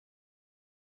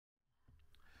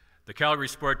The Calgary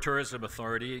Sport Tourism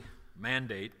Authority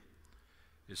mandate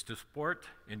is to support,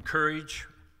 encourage,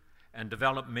 and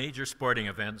develop major sporting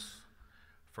events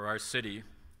for our city.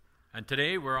 And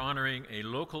today we're honoring a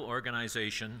local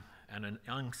organization and an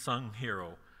unsung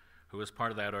hero who is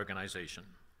part of that organization.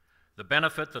 The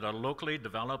benefit that a locally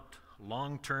developed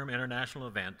long-term international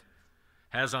event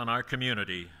has on our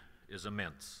community is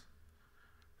immense.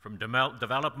 From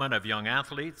development of young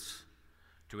athletes,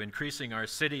 to increasing our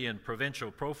city and provincial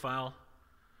profile,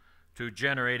 to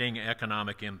generating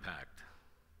economic impact.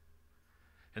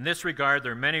 In this regard,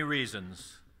 there are many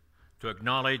reasons to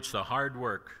acknowledge the hard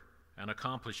work and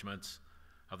accomplishments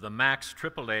of the Max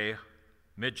AAA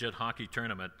Midget Hockey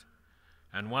Tournament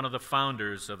and one of the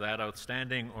founders of that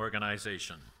outstanding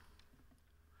organization.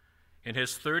 In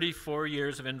his 34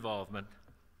 years of involvement,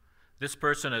 this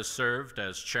person has served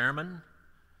as chairman,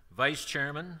 vice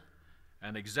chairman,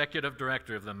 and executive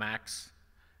director of the Max,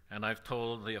 and I've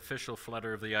told the official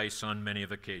flutter of the ice on many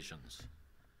of occasions.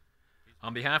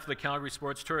 On behalf of the Calgary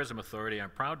Sports Tourism Authority,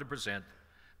 I'm proud to present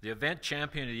the Event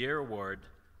Champion of the Year Award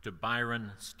to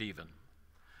Byron Stephen.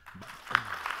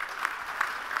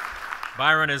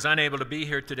 Byron is unable to be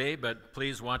here today, but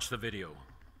please watch the video.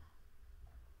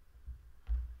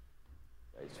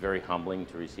 It's very humbling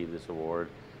to receive this award,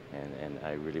 and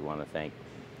I really want to thank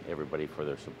everybody for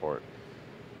their support.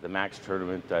 The Max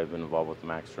Tournament, I've been involved with the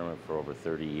Max Tournament for over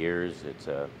 30 years. It's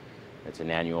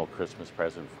an annual Christmas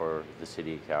present for the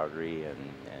city of Calgary, and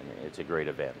it's a great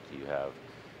event. You have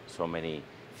so many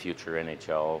future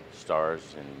NHL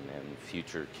stars and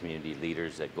future community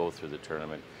leaders that go through the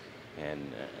tournament,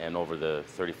 and over the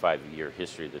 35-year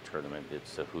history of the tournament,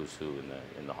 it's a who's who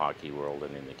in the hockey world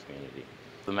and in the community.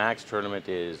 The Max Tournament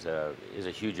is a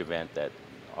huge event that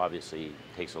obviously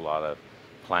takes a lot of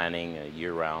planning, a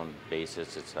year-round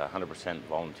basis. It's a 100%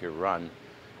 volunteer run,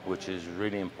 which is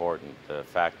really important. The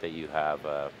fact that you have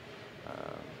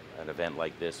an event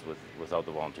like this without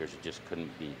the volunteers, it just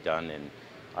couldn't be done. And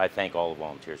I thank all the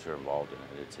volunteers who are involved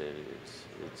in it.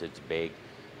 It's big,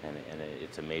 and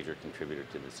it's a major contributor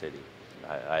to the city.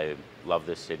 I love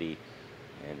this city,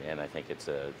 and I think it's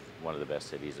one of the best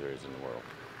cities there is in the world.